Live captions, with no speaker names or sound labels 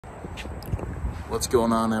What's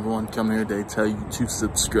going on, everyone? Coming here today to tell you to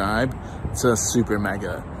subscribe to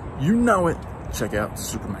SuperMega. You know it. Check out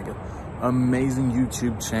SuperMega. Amazing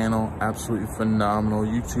YouTube channel, absolutely phenomenal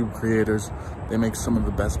YouTube creators. They make some of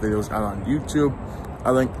the best videos out on YouTube.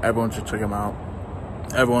 I think everyone should check them out.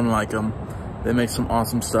 Everyone like them. They make some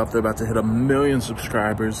awesome stuff. They're about to hit 1 million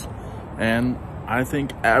subscribers, and I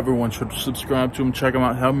think everyone should subscribe to them, check them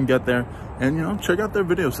out, help them get there, and check out their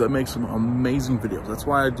videos. They make some amazing videos. That's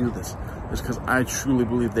why I do this. It's because I truly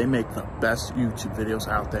believe they make the best YouTube videos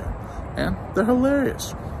out there, and they're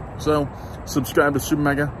hilarious. So subscribe to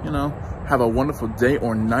SuperMega. Have a wonderful day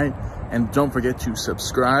or night, and don't forget to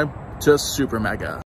subscribe to SuperMega.